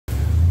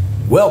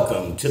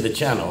Welcome to the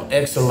channel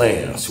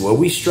Excellence, where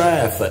we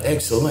strive for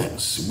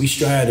excellence. We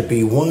strive to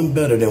be one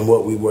better than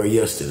what we were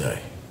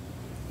yesterday.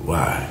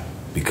 Why?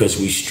 Because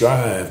we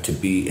strive to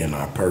be in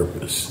our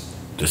purpose,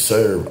 to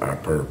serve our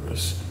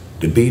purpose,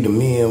 to be the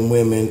men,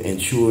 women, and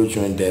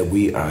children that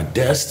we are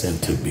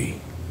destined to be.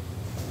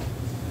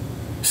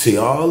 See,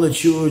 all the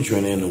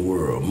children in the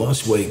world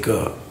must wake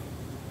up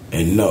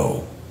and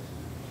know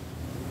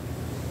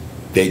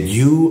that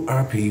you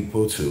are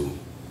people too.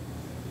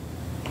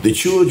 The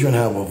children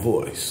have a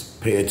voice.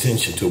 Pay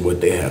attention to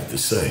what they have to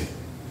say.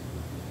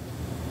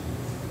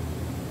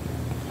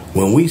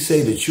 When we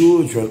say the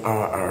children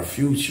are our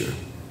future,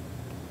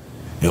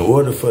 in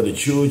order for the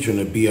children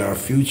to be our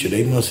future,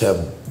 they must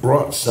have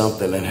brought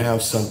something and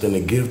have something to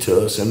give to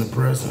us in the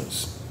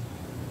presence.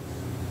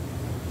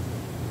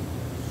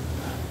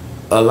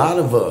 A lot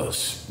of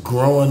us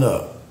growing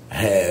up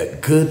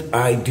had good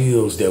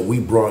ideals that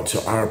we brought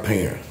to our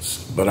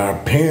parents, but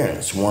our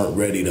parents weren't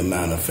ready to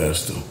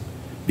manifest them,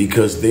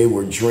 because they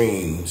were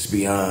dreams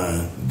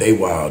beyond their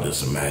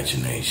wildest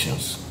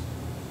imaginations.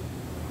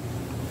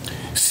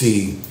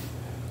 See,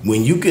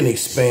 when you can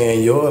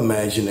expand your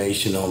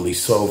imagination only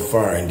so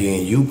far and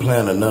then you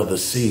plant another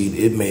seed,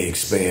 it may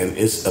expand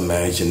its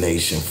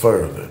imagination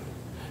further.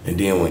 And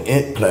then when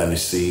it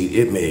plants a seed,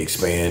 it may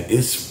expand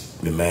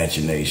its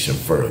imagination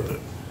further.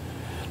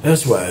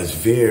 That's why it's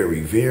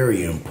very,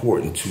 very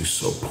important to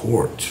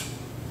support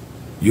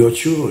your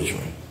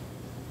children.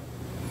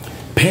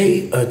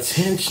 Pay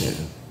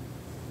attention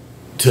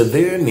to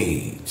their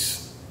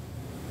needs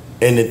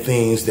and the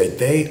things that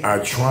they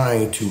are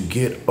trying to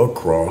get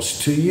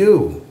across to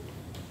you.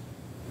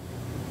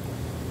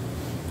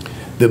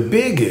 The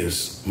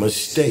biggest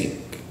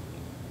mistake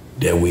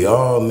that we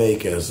all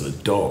make as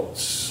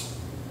adults,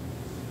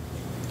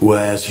 well,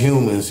 as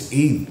humans,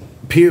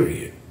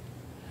 period,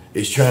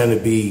 is trying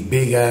to be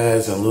big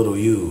eyes and little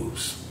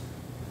U's.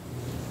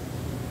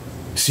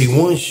 See,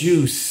 once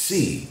you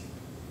see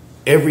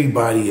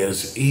everybody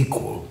as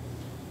equal,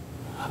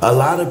 a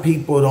lot of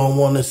people don't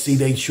want to see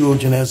their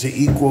children as an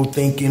equal,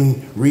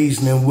 thinking,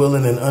 reasoning,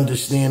 willing, and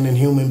understanding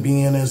human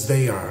being as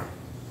they are.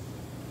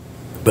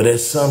 But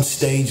at some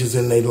stages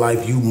in their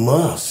life, you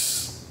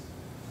must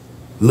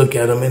look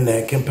at them in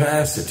that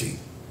capacity.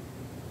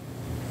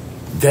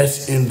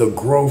 That's in the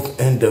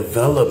growth and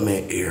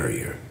development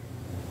area.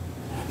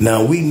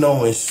 Now, we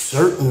know in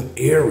certain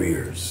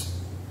areas,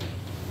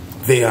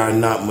 they are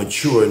not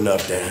mature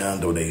enough to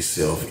handle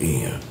themselves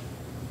in.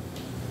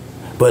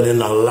 But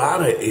in a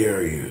lot of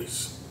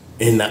areas,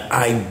 in the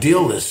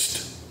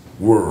idealist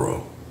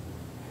world,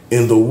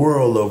 in the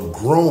world of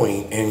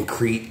growing and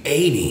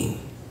creating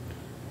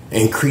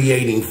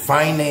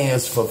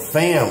finance for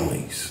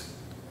families,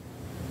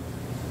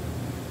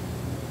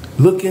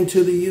 look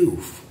into the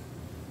youth.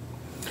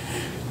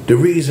 The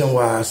reason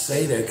why I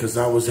say that, because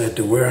I was at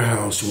the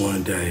warehouse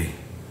one day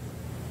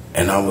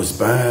and I was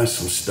buying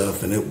some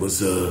stuff, and it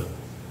was a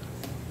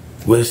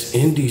West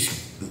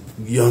Indies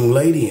young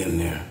lady in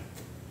there.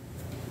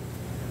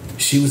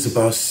 She was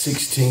about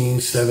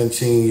 16,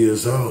 17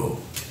 years old.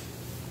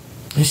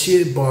 And she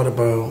had bought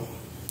about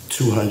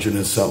 $200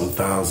 and something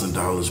thousand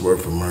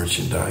worth of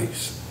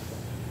merchandise.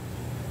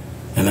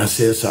 And I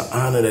said, it's an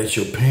honor that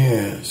your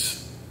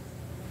parents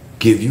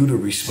give you the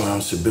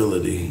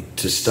responsibility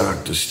to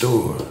stock the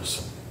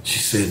stores. She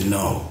said,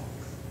 no,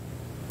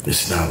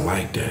 it's not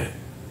like that.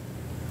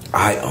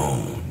 I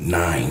own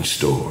 9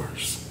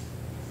 stores,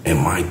 and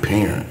my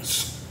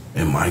parents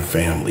and my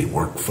family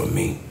work for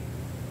me.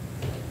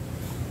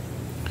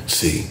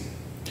 See,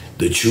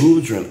 the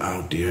children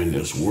out there in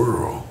this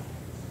world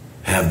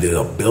have the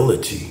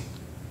ability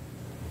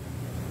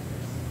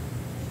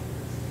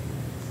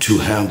to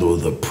handle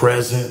the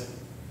present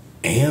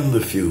and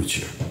the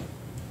future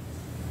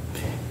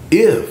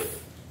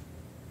if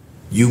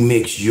you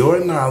mix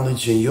your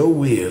knowledge and your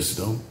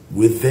wisdom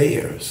with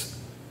theirs.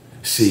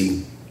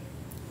 See,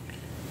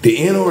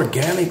 the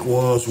inorganic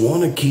ones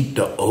want to keep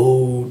the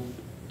old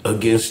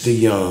against the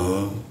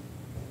young,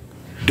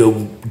 the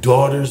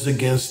daughters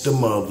against the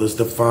mothers,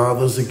 the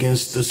fathers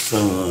against the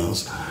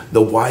sons,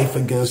 the wife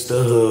against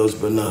the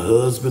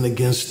husband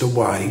against the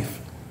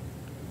wife.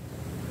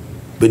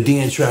 But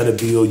then try to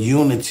build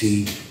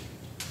unity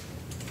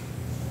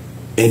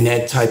in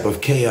that type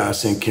of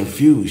chaos and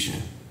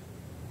confusion.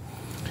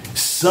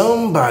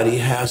 Somebody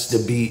has to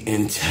be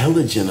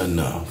intelligent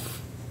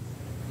enough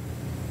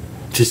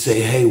to say,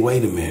 hey,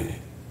 wait a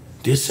minute,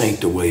 this ain't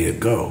the way it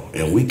go,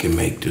 and we can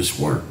make this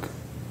work.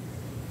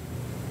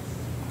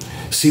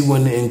 See,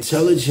 when the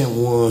intelligent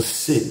ones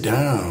sit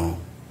down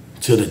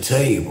to the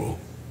table,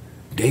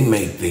 they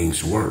make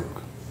things work.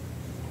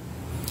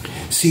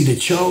 See, the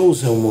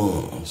chosen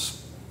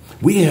ones,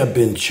 we have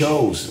been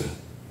chosen,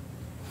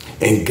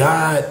 and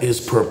God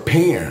is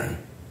preparing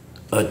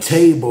a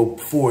table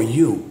for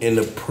you in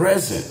the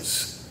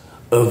presence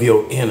of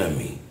your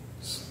enemies.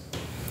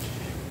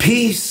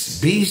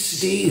 Peace, be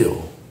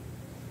still.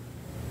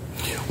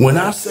 When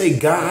I say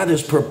God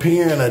is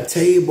preparing a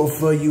table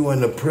for you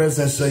in the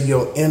presence of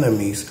your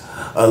enemies,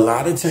 a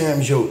lot of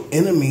times your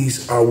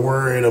enemies are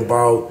worried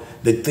about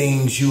the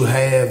things you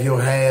have, your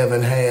have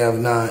and have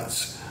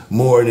nots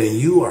more than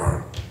you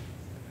are.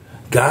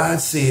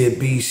 God said,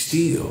 be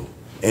still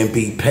and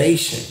be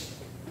patient.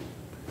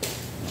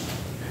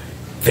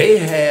 They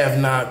have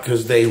not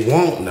because they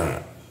want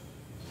not.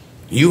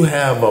 You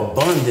have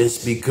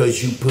abundance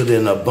because you put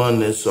in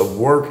abundance of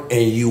work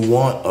and you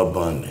want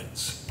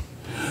abundance.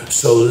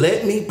 So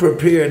let me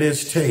prepare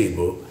this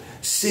table,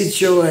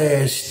 sit your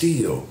ass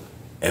still,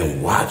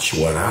 and watch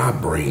what I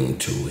bring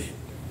to it.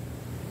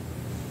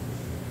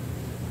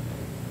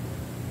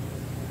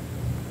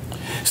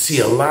 See,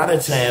 a lot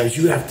of times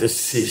you have to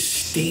sit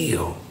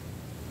still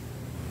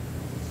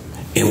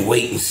and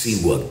wait and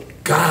see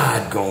what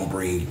God gonna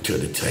bring to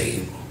the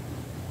table.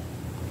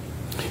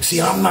 See,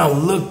 I'm not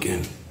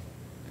looking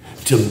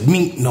to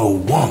meet no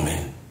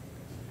woman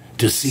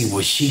to see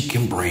what she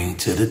can bring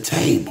to the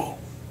table.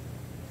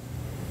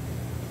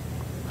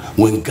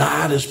 When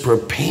God is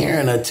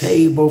preparing a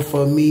table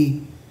for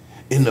me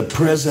in the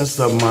presence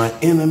of my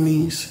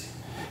enemies,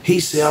 he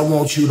said, I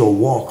want you to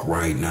walk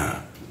right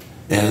now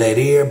and let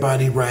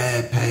everybody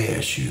ride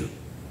past you.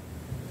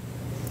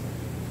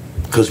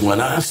 Because when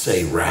I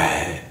say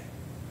ride,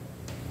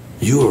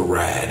 you'll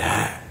ride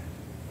high.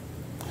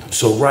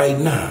 So right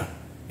now,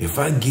 if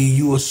I give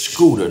you a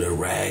scooter to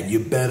ride, you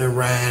better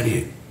ride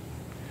it.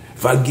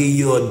 If I give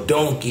you a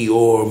donkey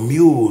or a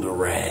mule to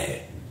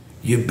ride,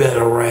 you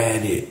better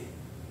ride it.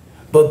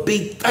 But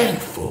be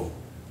thankful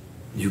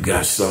you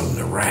got something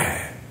to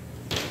ride.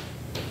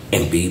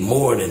 And be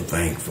more than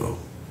thankful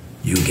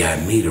you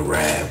got me to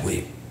ride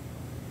with.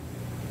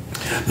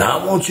 Now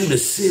I want you to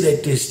sit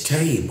at this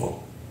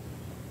table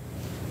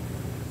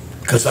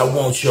because I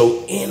want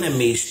your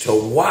enemies to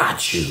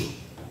watch you.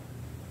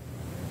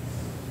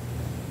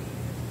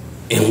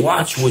 And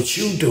watch what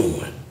you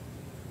doing.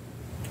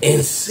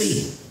 And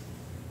see.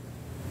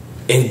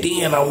 And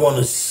then I want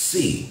to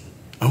see.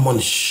 I want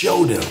to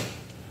show them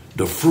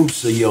the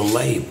fruits of your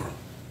labor.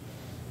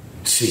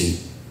 See,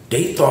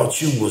 they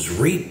thought you was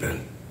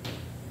reaping,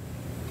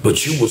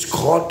 but you was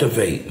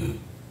cultivating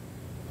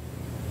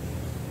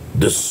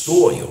the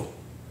soil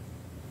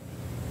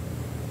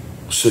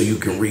so you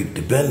can reap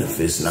the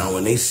benefits. Now,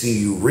 when they see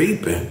you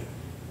reaping,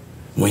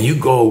 when you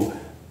go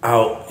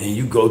out and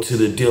you go to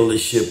the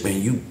dealership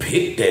and you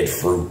pick that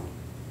fruit,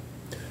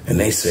 and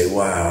they say,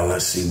 wow, I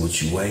see what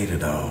you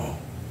waited on.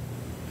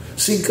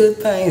 See, good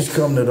things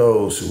come to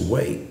those who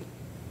wait.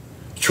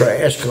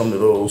 Trash come to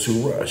those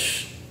who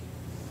rush.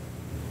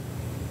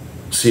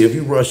 See, if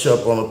you rush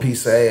up on a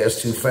piece of ass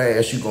too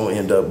fast, you're going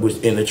to end up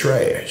in the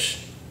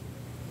trash.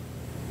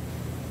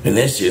 And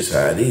that's just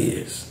how it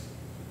is.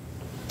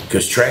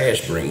 Because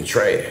trash brings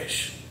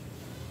trash.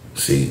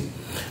 See,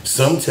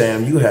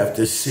 sometimes you have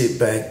to sit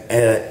back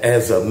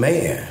as a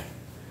man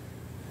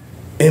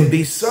and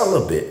be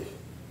celibate.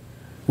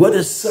 What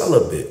is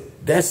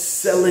celibate? That's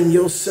selling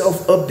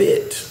yourself a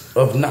bit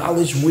of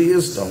knowledge,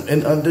 wisdom,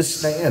 and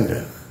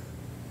understanding.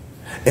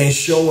 And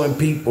showing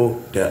people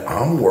that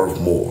I'm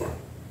worth more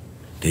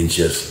than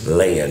just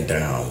laying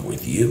down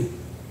with you.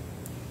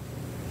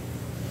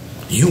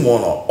 You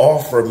want to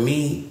offer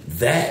me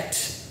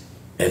that,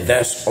 and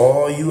that's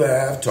all you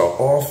have to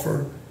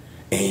offer,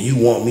 and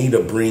you want me to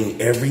bring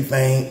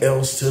everything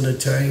else to the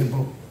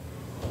table?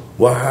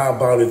 Well, how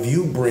about if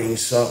you bring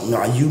something,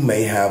 now you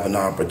may have an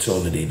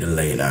opportunity to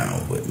lay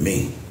down with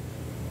me.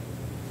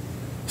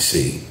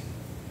 See,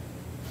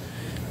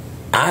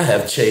 I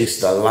have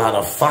chased a lot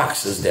of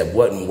foxes that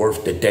wasn't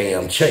worth the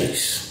damn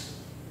chase.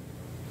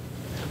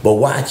 But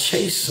why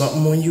chase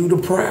something when you the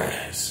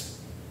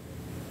prize?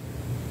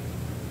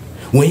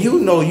 When you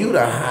know you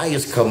the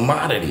highest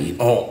commodity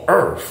on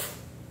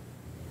earth,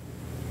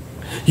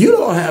 you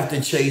don't have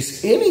to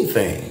chase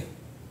anything.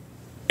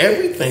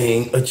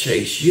 Everything will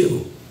chase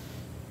you.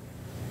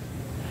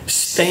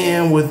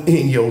 Stand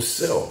within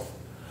yourself.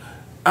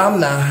 I'm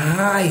the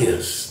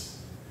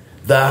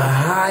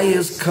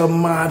highest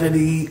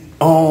commodity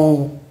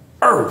on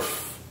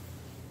earth.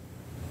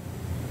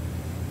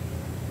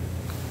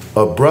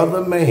 A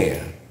brother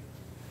man,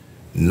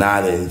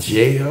 not in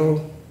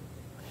jail,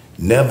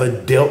 never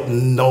dealt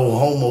in no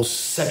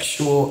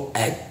homosexual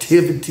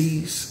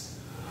activities,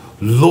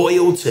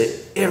 loyal to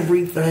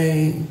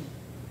everything,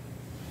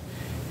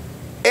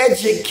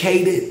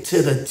 educated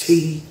to the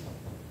T,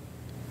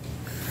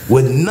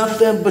 with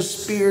nothing but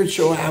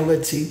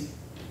spirituality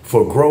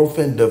for growth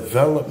and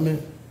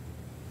development.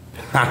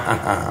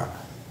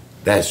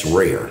 That's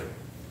rare.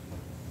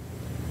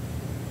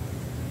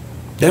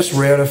 That's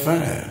rare to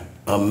find.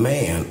 A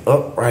man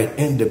upright,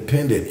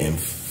 independent, and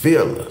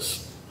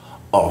fearless.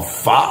 A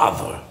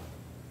father.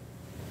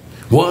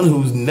 One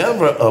who's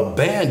never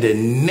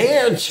abandoned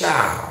their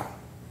child,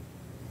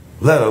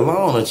 let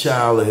alone a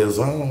child of his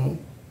own.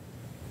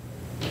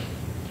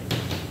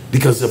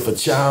 Because if a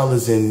child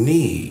is in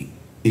need,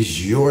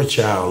 it's your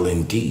child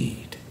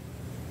indeed.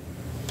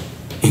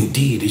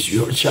 Indeed, it's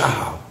your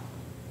child.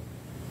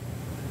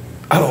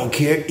 I don't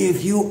care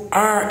if you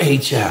are a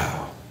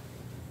child.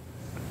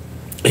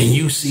 and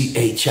you see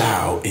a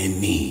child in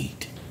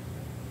need,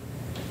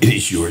 it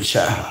is your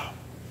child.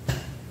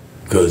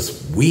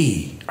 Because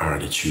we are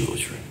the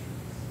children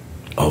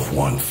of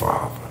one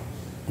Father.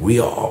 We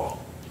all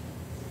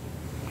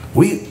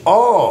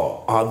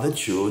are the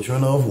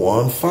children of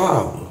one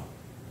Father.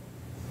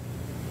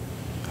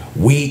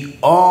 We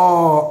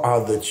all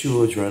are the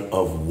children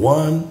of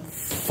one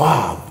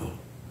Father,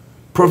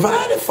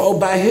 provided for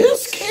by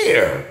his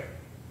care.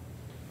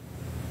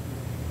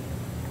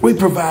 We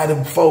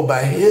provided for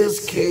by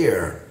his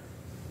care.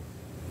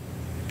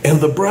 In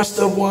the breast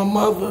of one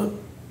mother,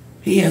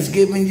 he has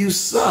given you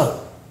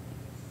suck.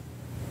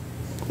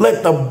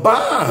 Let the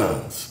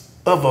bonds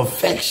of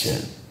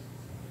affection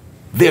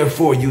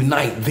therefore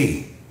unite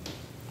thee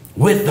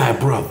with thy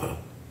brother,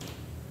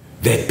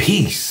 that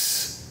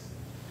peace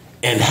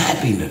and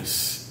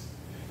happiness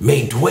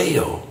may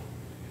dwell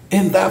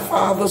in thy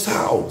father's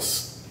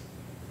house.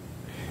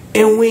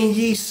 And when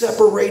ye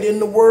separate in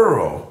the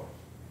world,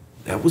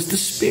 that was the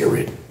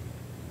spirit,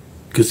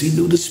 because he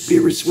knew the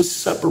spirits would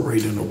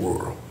separate in the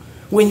world.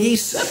 When ye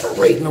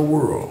separate in the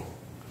world,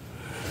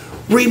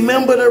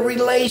 remember the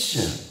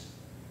relation.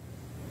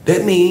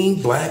 That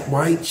means black,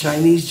 white,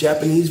 Chinese,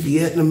 Japanese,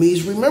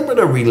 Vietnamese. Remember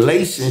the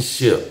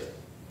relationship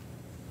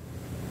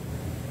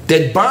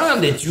that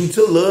bonded you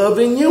to love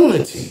and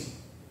unity.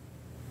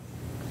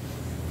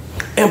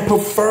 And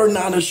prefer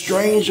not a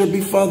stranger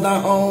before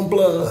thy own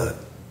blood.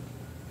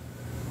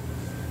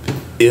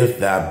 If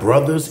thy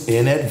brother's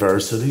in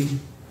adversity,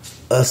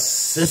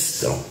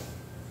 assist them.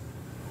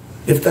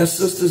 If thy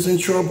sister's in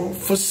trouble,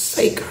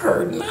 forsake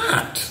her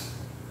not.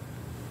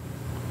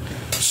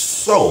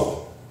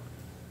 So,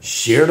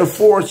 share the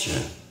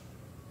fortune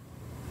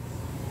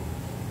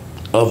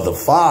of the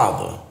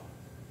Father.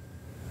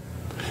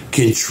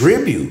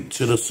 Contribute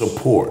to the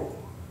support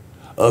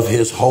of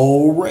his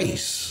whole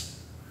race.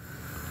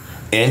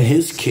 And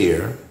his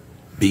care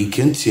be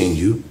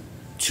continued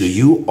to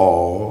you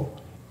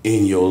all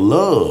in your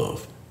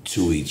love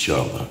to each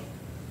other.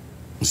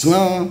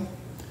 So,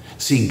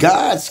 see,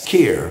 God's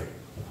care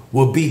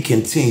will be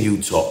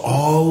continued to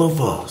all of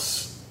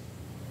us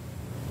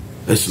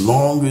as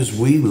long as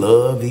we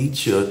love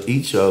each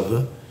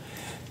other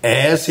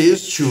as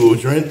his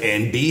children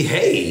and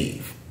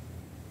behave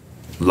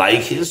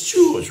like his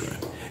children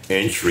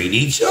and treat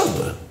each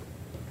other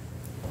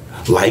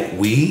like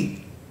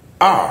we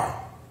are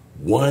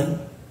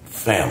one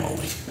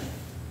family.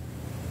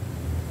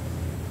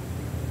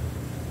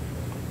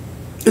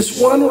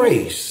 It's one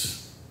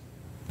race,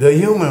 the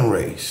human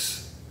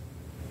race.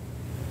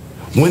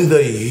 When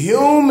the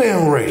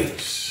human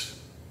race,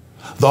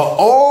 the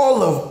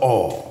all of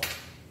all,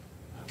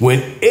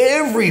 when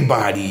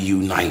everybody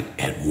unite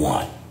at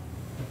one,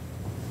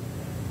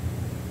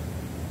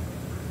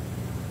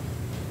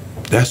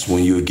 that's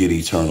when you'll get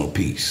eternal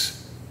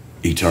peace,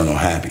 eternal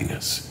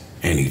happiness,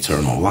 and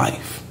eternal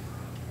life.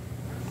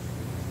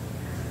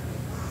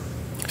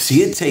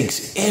 See, it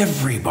takes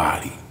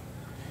everybody.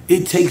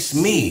 It takes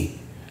me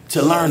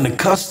to learn the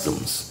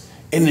customs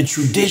and the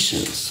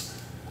traditions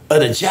of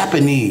the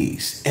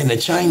Japanese and the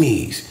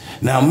Chinese.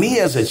 Now, me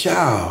as a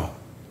child,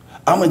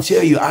 I'm going to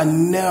tell you, I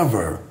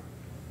never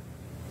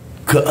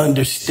could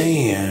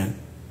understand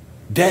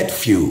that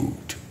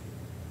feud,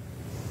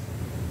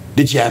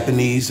 the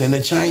Japanese and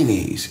the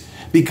Chinese,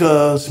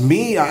 because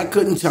me, I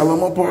couldn't tell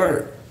them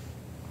apart.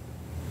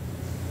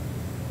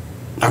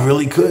 I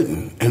really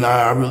couldn't, and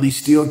I really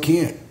still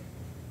can't.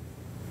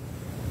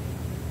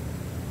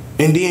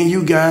 And then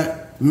you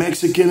got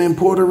Mexican and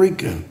Puerto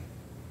Rican.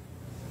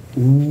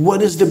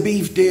 What is the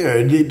beef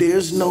there?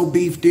 There's no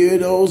beef there.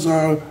 Those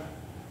are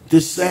the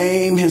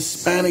same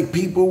Hispanic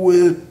people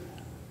with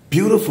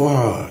beautiful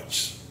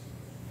hearts.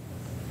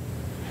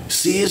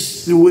 See,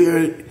 it's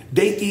where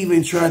they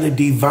even try to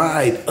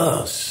divide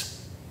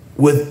us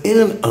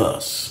within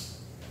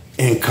us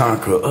and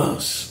conquer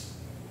us.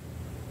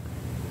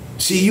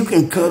 See, you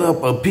can cut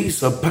up a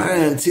piece of pie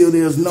until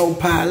there's no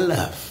pie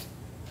left.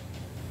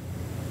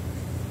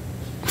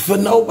 For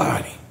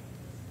nobody.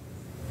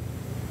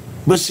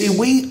 But see,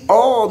 we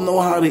all know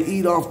how to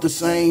eat off the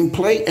same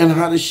plate and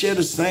how to share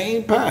the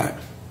same pie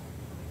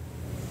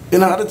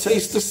and how to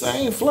taste the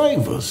same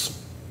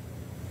flavors.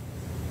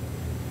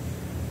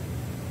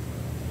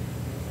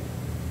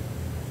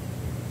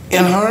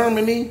 In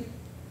harmony,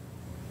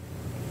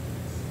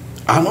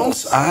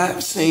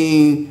 I've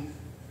seen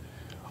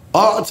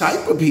all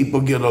type of people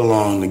get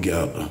along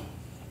together.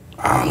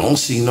 I don't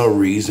see no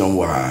reason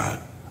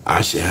why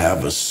I should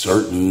have a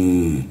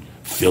certain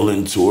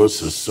feeling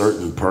towards a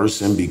certain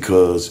person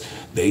because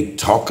they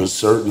talk a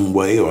certain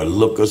way or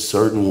look a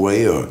certain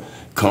way or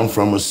come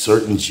from a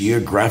certain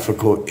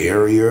geographical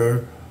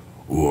area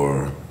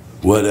or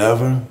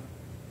whatever.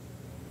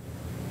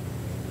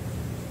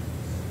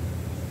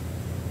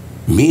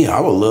 Me, I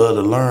would love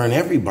to learn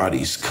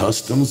everybody's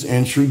customs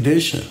and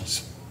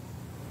traditions.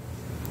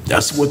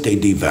 That's what they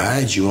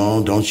divide you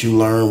on. Don't you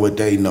learn what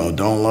they know.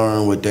 Don't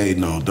learn what they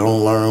know.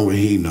 Don't learn what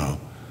he know.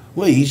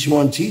 Well, each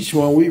one teach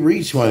one, we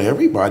reach one.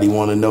 Everybody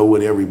want to know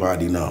what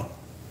everybody know.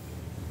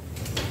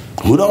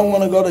 Who don't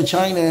want to go to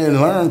China and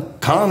learn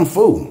Kung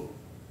Fu?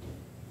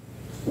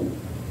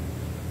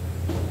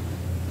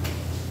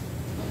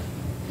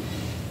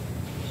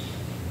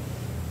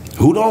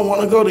 Who don't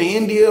want to go to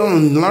India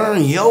and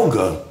learn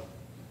yoga?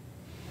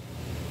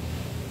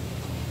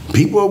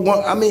 People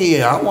want,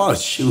 I want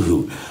to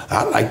shoot.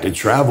 I like to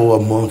travel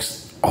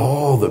amongst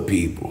all the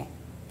people.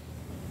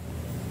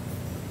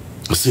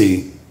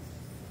 See,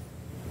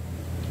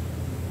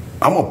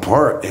 I'm a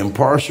part and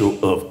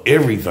partial of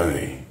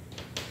everything.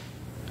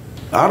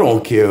 I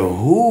don't care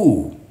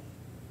who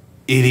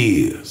it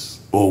is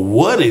or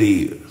what it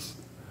is.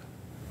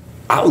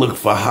 I look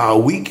for how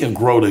we can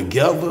grow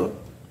together.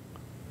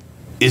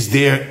 Is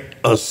there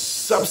a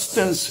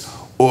substance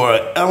or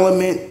an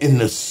element in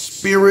the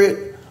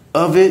spirit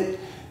of it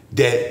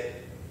that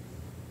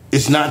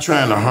is not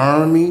trying to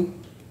harm me,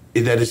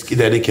 that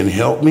it can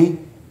help me?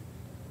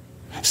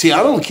 See,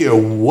 I don't care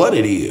what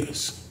it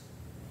is.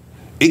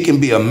 It can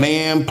be a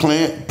man,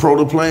 plant,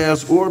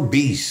 protoplasm, or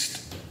beast.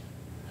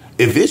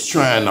 If it's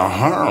trying to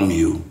harm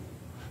you,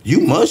 you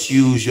must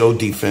use your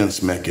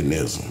defense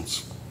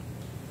mechanisms.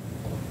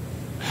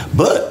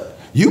 But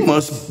you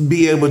must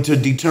be able to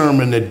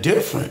determine the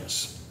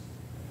difference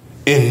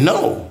and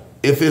know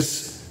if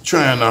it's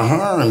trying to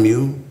harm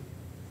you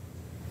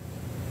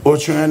or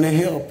trying to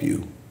help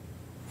you.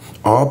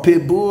 All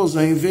pit bulls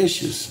ain't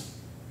vicious.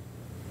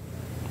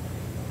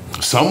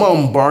 Some of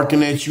them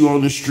barking at you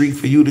on the street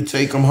for you to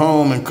take them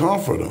home and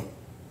comfort them.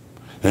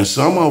 And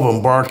some of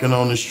them barking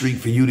on the street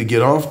for you to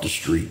get off the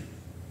street.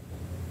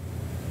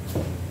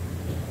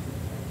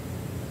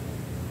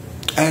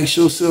 Ask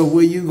yourself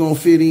where you gonna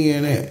fit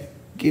in at.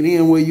 Get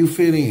in where you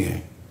fit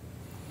in.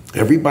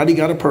 Everybody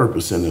got a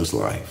purpose in this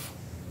life.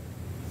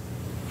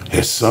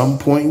 At some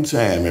point in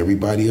time,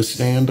 everybody will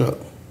stand up.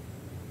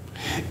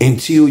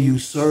 Until you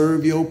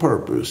serve your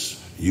purpose,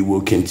 you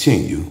will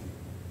continue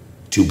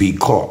to be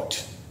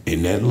caught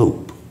in that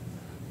loop.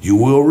 You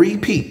will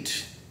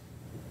repeat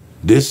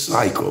this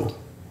cycle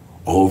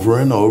over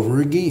and over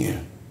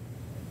again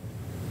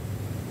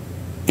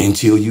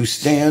until you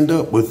stand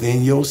up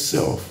within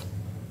yourself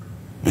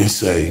and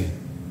say,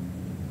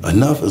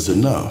 enough is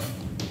enough.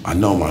 I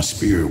know my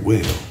spirit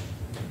will.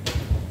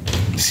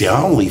 See,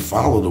 I only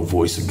follow the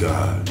voice of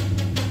God.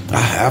 I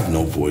have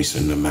no voice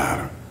in the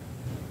matter.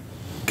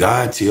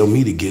 God tell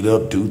me to get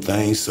up, do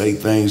things, say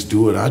things,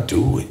 do it, I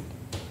do it.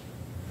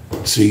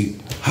 See,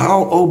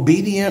 how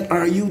obedient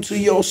are you to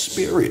your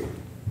spirit?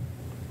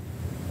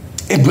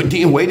 But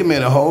then, wait a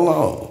minute, hold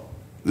on.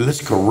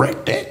 Let's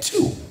correct that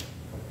too.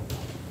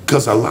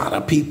 Because a lot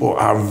of people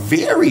are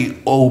very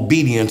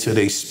obedient to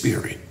their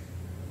spirit.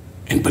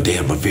 But they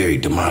have a very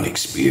demonic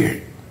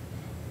spirit.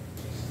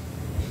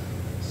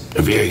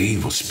 A very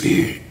evil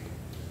spirit.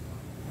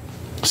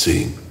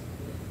 See,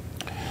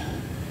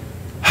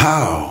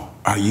 how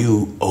are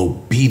you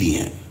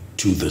obedient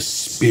to the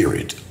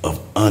spirit of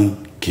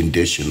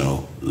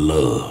unconditional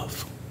love?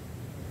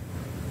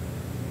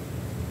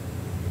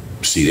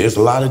 See, there's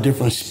a lot of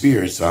different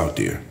spirits out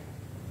there.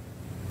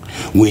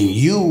 When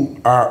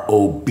you are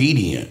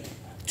obedient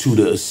to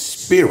the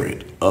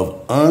spirit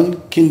of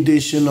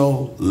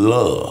unconditional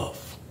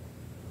love,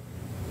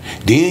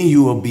 then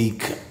you will be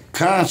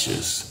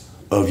conscious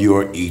of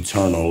your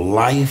eternal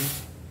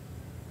life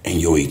and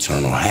your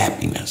eternal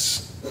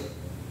happiness.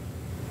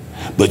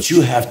 But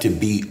you have to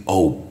be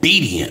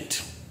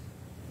obedient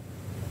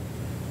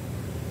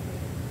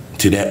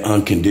to that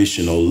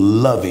unconditional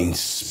loving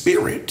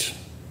spirit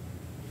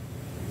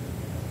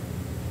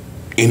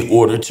in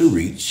order to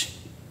reach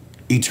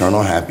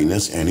eternal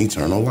happiness and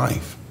eternal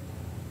life.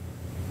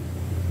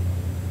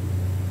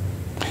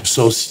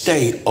 So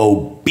stay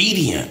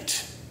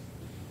obedient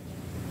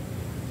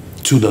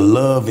to the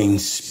loving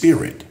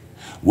spirit.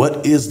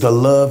 What is the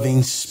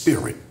loving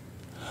spirit?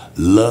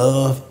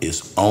 Love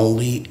is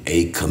only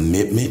a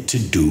commitment to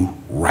do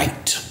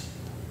right.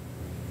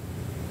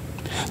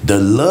 The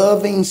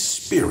loving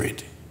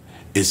spirit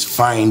is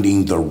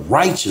finding the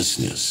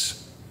righteousness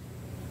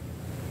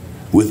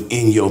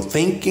within your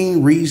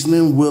thinking,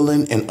 reasoning,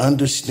 willing, and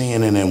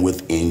understanding, and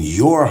within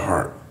your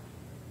heart,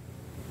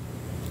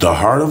 the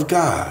heart of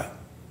God,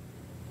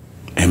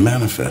 and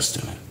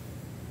manifesting it.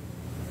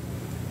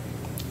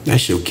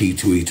 That's your key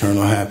to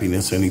eternal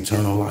happiness and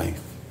eternal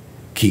life.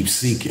 Keep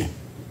seeking,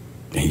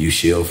 and you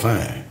shall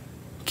find.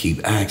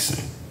 Keep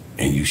asking,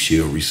 and you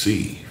shall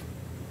receive.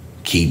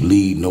 Keep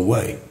leading the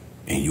way,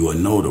 and you will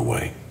know the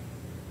way.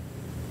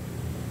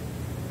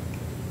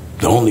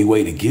 The only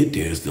way to get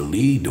there is to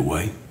lead the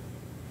way.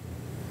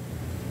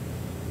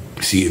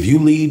 See, if you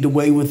lead the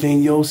way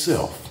within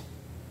yourself,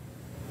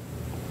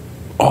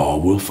 all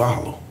will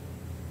follow.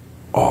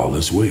 All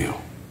is well.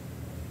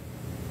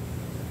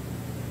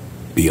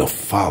 Be a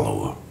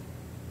follower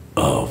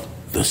of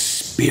the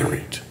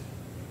spirit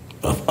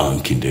of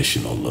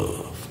unconditional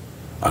love.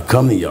 I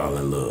come to y'all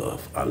in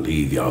love. I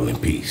leave y'all in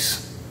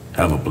peace.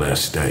 Have a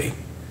blessed day.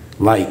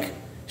 Like,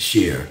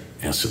 share,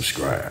 and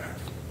subscribe.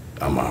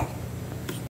 I'm out.